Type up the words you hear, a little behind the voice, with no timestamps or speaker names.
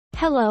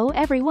Hello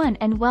everyone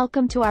and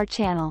welcome to our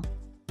channel.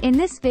 In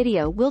this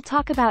video we'll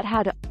talk about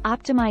how to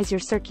optimize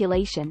your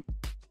circulation.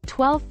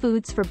 12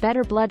 foods for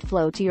better blood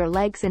flow to your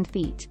legs and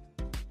feet.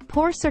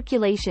 Poor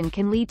circulation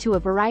can lead to a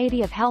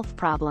variety of health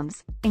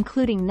problems,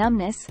 including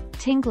numbness,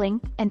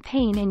 tingling, and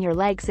pain in your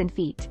legs and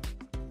feet.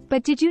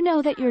 But did you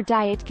know that your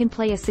diet can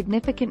play a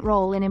significant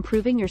role in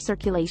improving your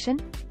circulation?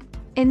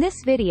 In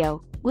this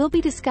video, we'll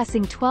be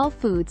discussing 12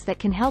 foods that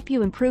can help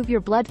you improve your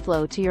blood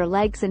flow to your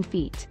legs and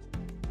feet.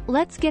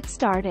 Let's get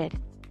started.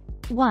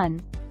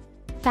 1.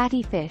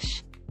 Fatty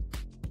fish.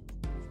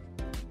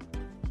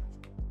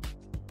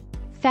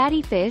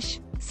 Fatty fish,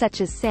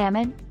 such as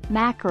salmon,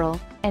 mackerel,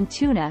 and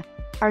tuna,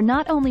 are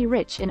not only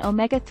rich in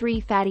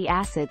omega-3 fatty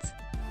acids,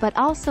 but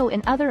also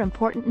in other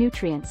important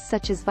nutrients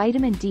such as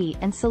vitamin D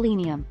and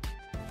selenium.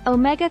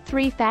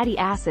 Omega-3 fatty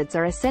acids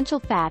are essential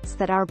fats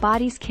that our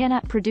bodies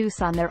cannot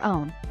produce on their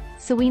own,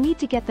 so we need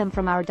to get them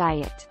from our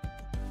diet.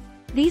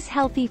 These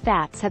healthy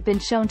fats have been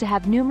shown to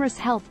have numerous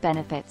health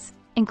benefits,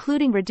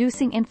 including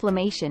reducing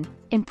inflammation,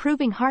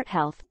 improving heart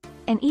health,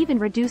 and even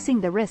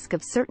reducing the risk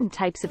of certain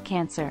types of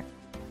cancer.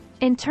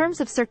 In terms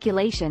of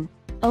circulation,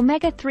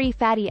 omega-3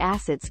 fatty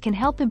acids can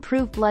help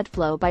improve blood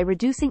flow by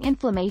reducing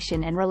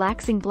inflammation and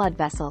relaxing blood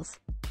vessels.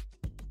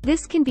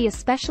 This can be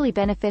especially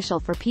beneficial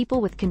for people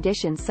with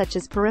conditions such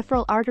as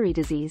peripheral artery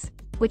disease,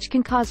 which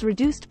can cause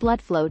reduced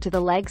blood flow to the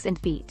legs and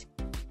feet.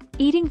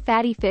 Eating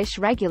fatty fish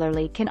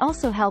regularly can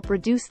also help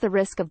reduce the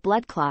risk of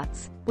blood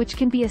clots, which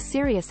can be a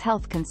serious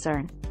health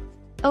concern.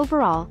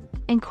 Overall,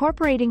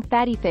 incorporating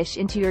fatty fish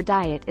into your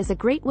diet is a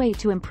great way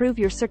to improve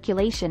your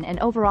circulation and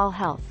overall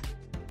health.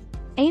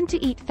 Aim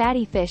to eat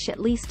fatty fish at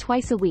least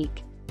twice a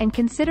week, and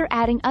consider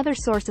adding other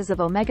sources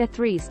of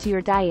omega-3s to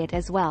your diet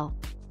as well.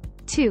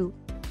 2.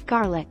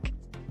 Garlic.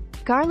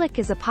 Garlic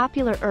is a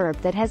popular herb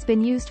that has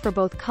been used for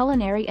both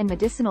culinary and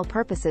medicinal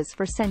purposes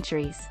for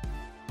centuries.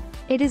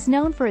 It is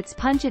known for its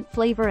pungent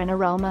flavor and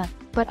aroma,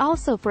 but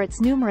also for its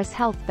numerous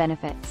health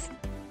benefits.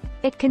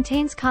 It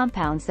contains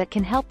compounds that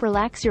can help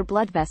relax your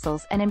blood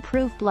vessels and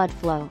improve blood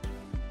flow.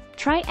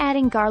 Try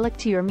adding garlic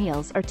to your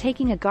meals or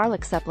taking a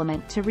garlic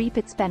supplement to reap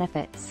its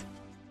benefits.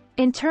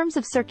 In terms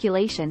of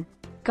circulation,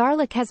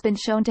 garlic has been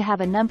shown to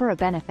have a number of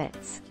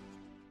benefits.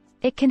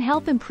 It can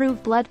help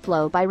improve blood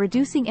flow by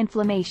reducing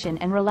inflammation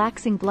and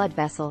relaxing blood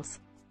vessels.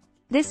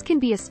 This can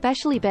be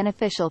especially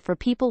beneficial for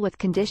people with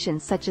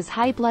conditions such as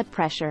high blood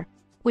pressure,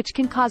 which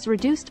can cause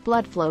reduced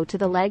blood flow to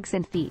the legs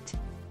and feet.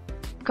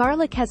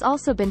 Garlic has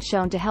also been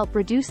shown to help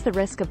reduce the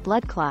risk of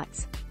blood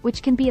clots,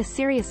 which can be a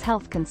serious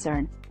health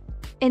concern.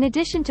 In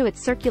addition to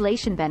its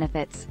circulation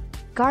benefits,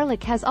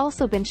 garlic has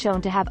also been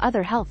shown to have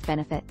other health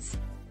benefits.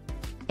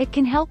 It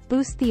can help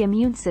boost the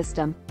immune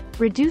system,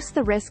 reduce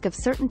the risk of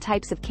certain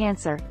types of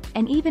cancer,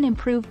 and even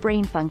improve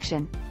brain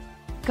function.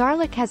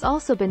 Garlic has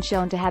also been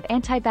shown to have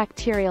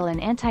antibacterial and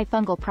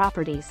antifungal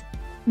properties,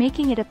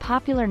 making it a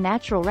popular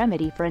natural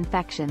remedy for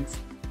infections.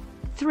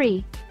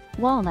 3.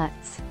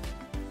 Walnuts.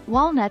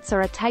 Walnuts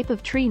are a type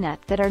of tree nut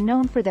that are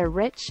known for their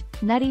rich,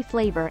 nutty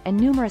flavor and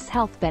numerous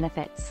health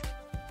benefits.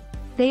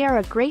 They are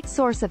a great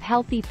source of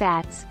healthy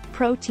fats,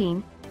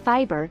 protein,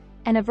 fiber,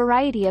 and a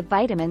variety of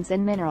vitamins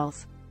and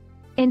minerals.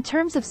 In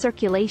terms of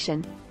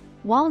circulation,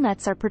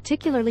 walnuts are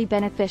particularly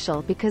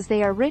beneficial because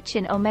they are rich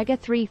in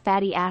omega-3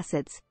 fatty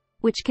acids,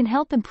 which can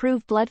help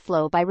improve blood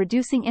flow by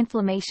reducing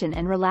inflammation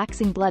and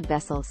relaxing blood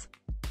vessels.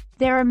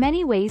 There are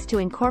many ways to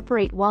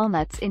incorporate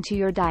walnuts into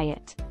your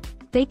diet.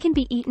 They can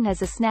be eaten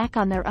as a snack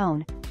on their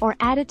own, or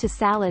added to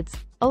salads,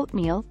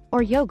 oatmeal,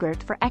 or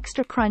yogurt for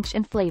extra crunch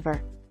and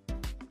flavor.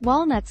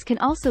 Walnuts can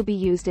also be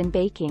used in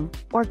baking,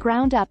 or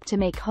ground up to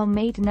make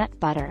homemade nut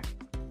butter.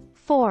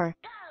 4.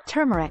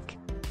 Turmeric.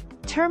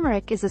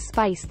 Turmeric is a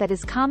spice that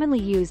is commonly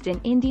used in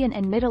Indian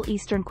and Middle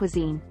Eastern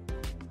cuisine.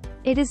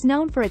 It is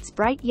known for its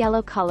bright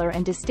yellow color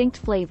and distinct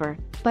flavor,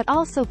 but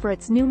also for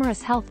its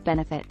numerous health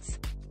benefits.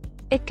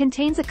 It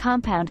contains a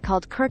compound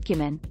called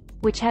curcumin,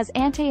 which has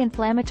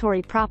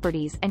anti-inflammatory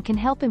properties and can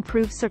help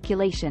improve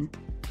circulation.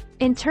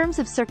 In terms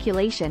of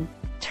circulation,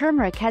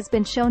 turmeric has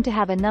been shown to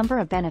have a number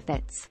of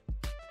benefits.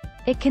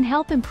 It can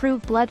help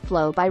improve blood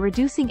flow by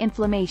reducing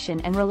inflammation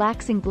and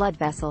relaxing blood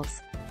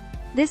vessels.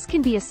 This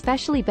can be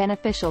especially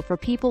beneficial for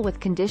people with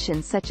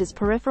conditions such as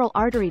peripheral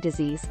artery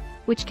disease,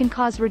 which can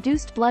cause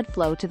reduced blood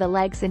flow to the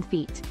legs and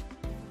feet.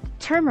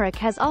 Turmeric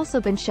has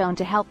also been shown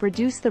to help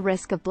reduce the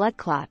risk of blood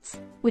clots,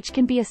 which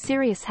can be a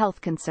serious health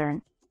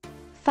concern.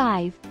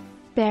 5.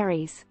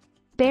 Berries.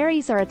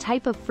 Berries are a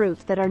type of fruit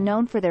that are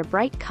known for their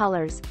bright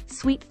colors,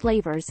 sweet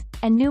flavors,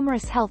 and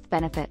numerous health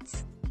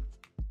benefits.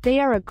 They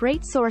are a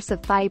great source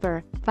of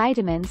fiber,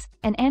 vitamins,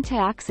 and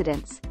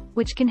antioxidants,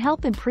 which can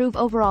help improve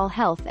overall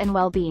health and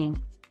well-being.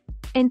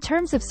 In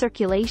terms of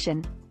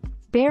circulation,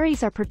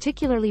 berries are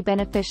particularly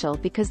beneficial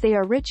because they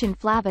are rich in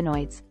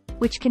flavonoids,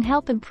 which can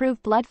help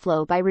improve blood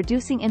flow by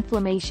reducing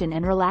inflammation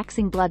and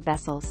relaxing blood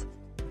vessels.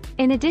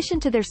 In addition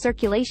to their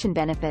circulation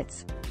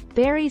benefits,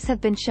 berries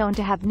have been shown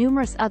to have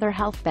numerous other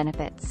health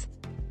benefits.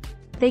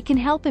 They can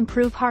help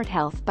improve heart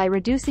health by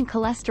reducing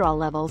cholesterol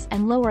levels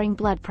and lowering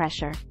blood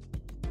pressure.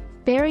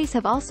 Berries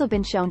have also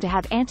been shown to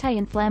have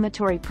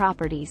anti-inflammatory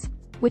properties,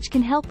 which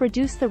can help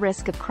reduce the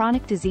risk of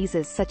chronic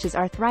diseases such as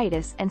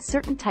arthritis and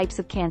certain types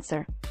of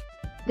cancer.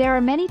 There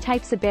are many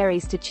types of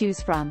berries to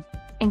choose from,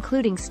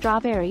 including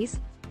strawberries,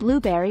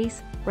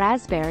 blueberries,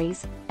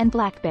 raspberries, and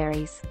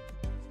blackberries.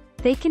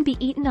 They can be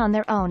eaten on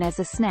their own as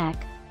a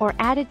snack, or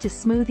added to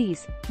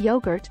smoothies,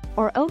 yogurt,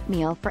 or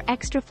oatmeal for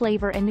extra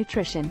flavor and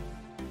nutrition.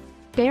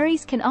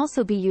 Berries can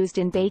also be used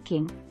in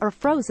baking, or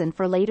frozen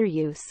for later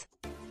use.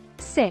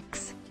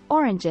 6.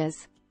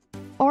 Oranges.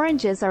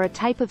 Oranges are a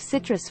type of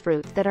citrus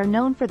fruit that are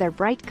known for their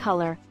bright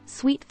color,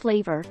 sweet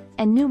flavor,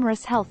 and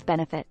numerous health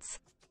benefits.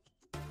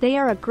 They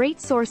are a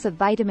great source of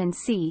vitamin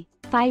C,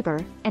 fiber,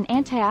 and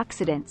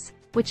antioxidants,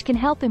 which can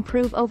help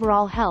improve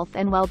overall health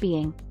and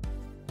well-being.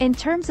 In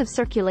terms of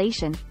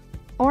circulation,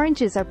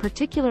 oranges are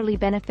particularly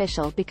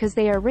beneficial because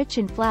they are rich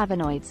in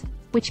flavonoids,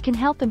 which can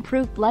help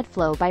improve blood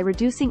flow by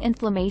reducing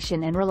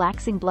inflammation and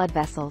relaxing blood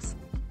vessels.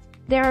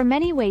 There are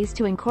many ways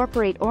to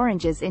incorporate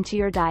oranges into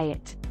your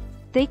diet.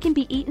 They can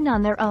be eaten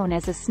on their own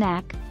as a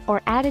snack,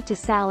 or added to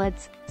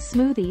salads,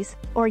 smoothies,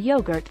 or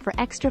yogurt for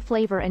extra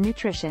flavor and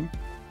nutrition.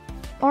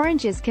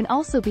 Oranges can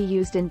also be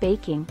used in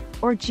baking,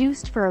 or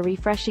juiced for a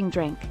refreshing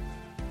drink.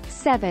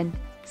 7.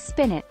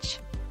 Spinach.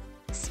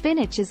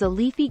 Spinach is a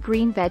leafy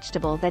green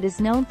vegetable that is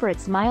known for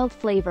its mild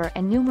flavor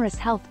and numerous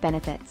health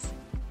benefits.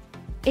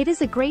 It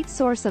is a great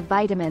source of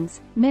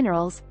vitamins,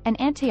 minerals, and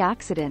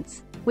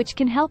antioxidants, which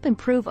can help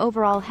improve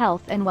overall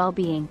health and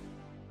well-being.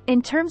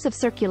 In terms of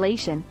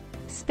circulation,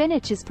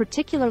 spinach is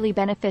particularly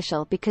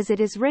beneficial because it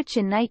is rich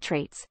in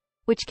nitrates,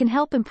 which can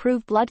help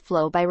improve blood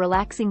flow by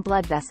relaxing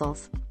blood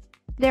vessels.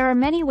 There are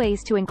many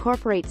ways to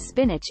incorporate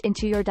spinach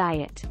into your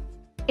diet.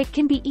 It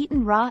can be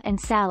eaten raw in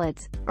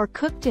salads, or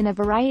cooked in a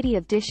variety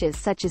of dishes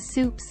such as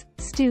soups,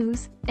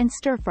 stews, and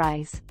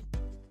stir-fries.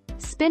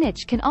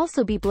 Spinach can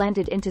also be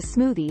blended into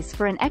smoothies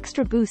for an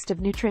extra boost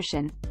of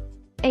nutrition.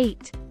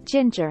 8.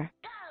 Ginger.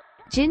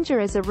 Ginger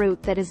is a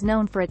root that is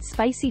known for its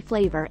spicy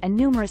flavor and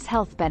numerous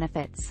health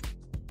benefits.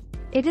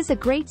 It is a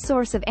great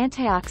source of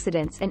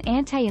antioxidants and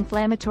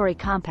anti-inflammatory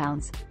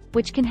compounds,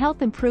 which can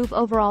help improve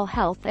overall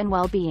health and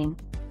well-being.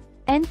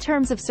 In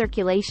terms of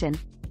circulation,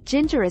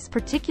 ginger is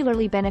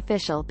particularly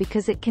beneficial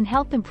because it can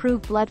help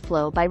improve blood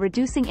flow by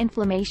reducing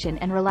inflammation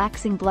and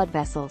relaxing blood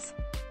vessels.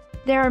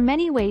 There are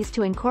many ways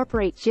to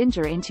incorporate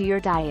ginger into your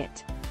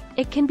diet.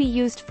 It can be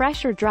used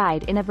fresh or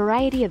dried in a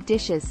variety of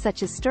dishes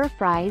such as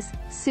stir-fries,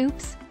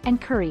 soups, and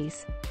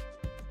curries.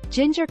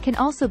 Ginger can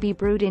also be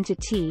brewed into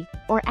tea,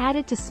 or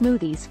added to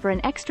smoothies for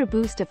an extra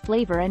boost of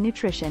flavor and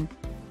nutrition.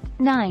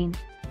 9.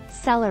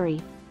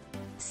 Celery.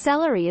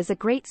 Celery is a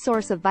great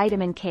source of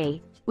vitamin K,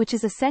 which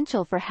is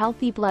essential for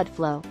healthy blood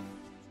flow.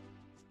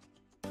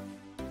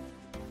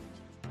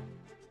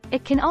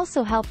 It can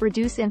also help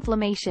reduce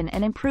inflammation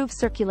and improve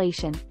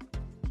circulation.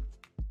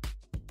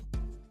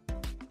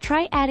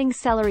 Try adding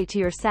celery to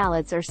your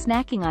salads or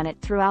snacking on it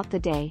throughout the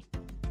day.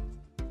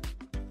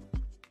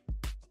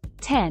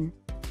 10.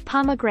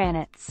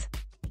 Pomegranates.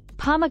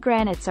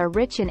 Pomegranates are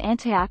rich in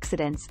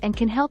antioxidants and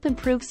can help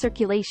improve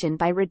circulation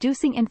by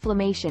reducing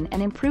inflammation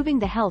and improving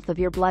the health of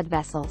your blood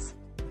vessels.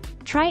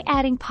 Try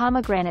adding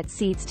pomegranate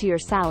seeds to your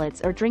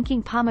salads or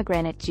drinking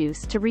pomegranate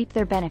juice to reap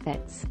their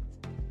benefits.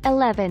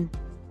 11.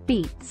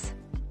 Beets.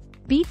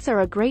 Beets are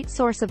a great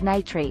source of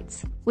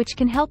nitrates, which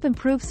can help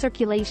improve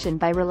circulation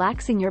by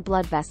relaxing your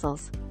blood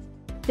vessels.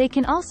 They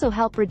can also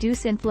help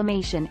reduce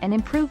inflammation and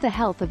improve the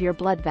health of your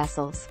blood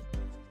vessels.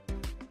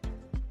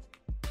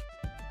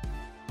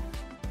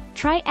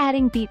 Try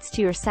adding beets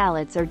to your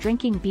salads or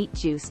drinking beet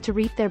juice to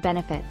reap their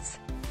benefits.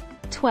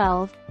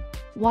 12.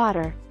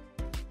 Water.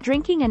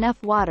 Drinking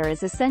enough water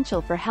is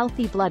essential for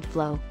healthy blood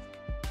flow.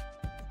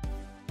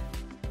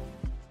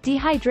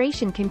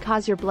 Dehydration can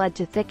cause your blood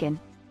to thicken,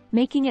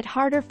 making it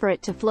harder for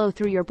it to flow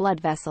through your blood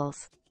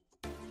vessels.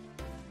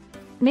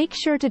 Make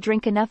sure to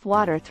drink enough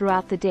water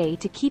throughout the day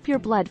to keep your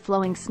blood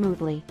flowing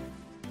smoothly.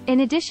 In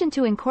addition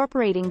to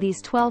incorporating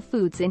these 12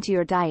 foods into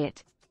your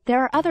diet,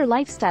 there are other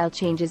lifestyle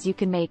changes you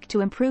can make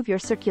to improve your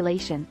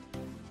circulation.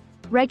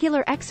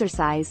 Regular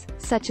exercise,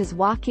 such as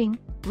walking,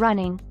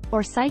 running,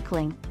 or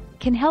cycling,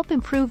 can help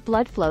improve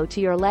blood flow to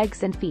your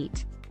legs and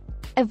feet.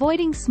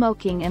 Avoiding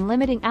smoking and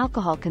limiting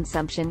alcohol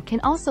consumption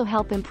can also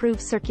help improve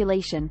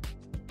circulation.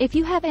 If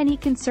you have any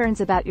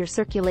concerns about your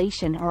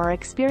circulation or are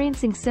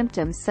experiencing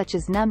symptoms such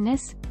as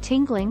numbness,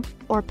 tingling,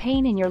 or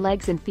pain in your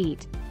legs and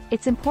feet,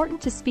 it's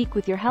important to speak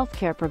with your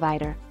healthcare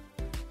provider.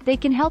 They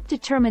can help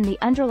determine the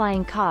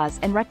underlying cause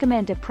and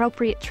recommend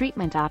appropriate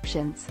treatment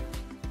options.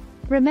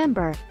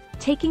 Remember,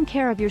 taking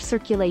care of your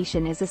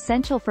circulation is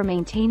essential for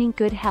maintaining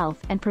good health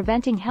and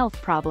preventing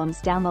health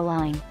problems down the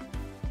line.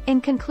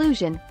 In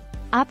conclusion,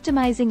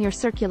 optimizing your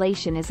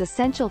circulation is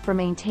essential for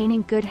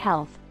maintaining good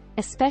health,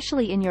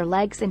 especially in your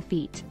legs and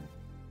feet.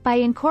 By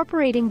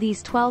incorporating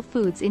these 12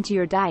 foods into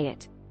your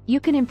diet, you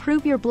can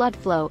improve your blood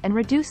flow and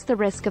reduce the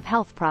risk of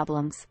health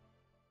problems.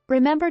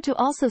 Remember to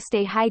also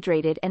stay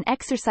hydrated and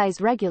exercise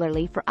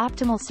regularly for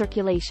optimal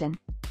circulation.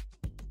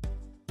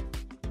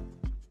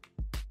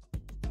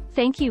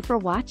 Thank you for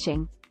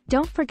watching.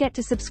 Don't forget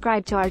to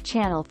subscribe to our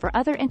channel for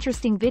other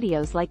interesting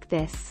videos like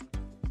this.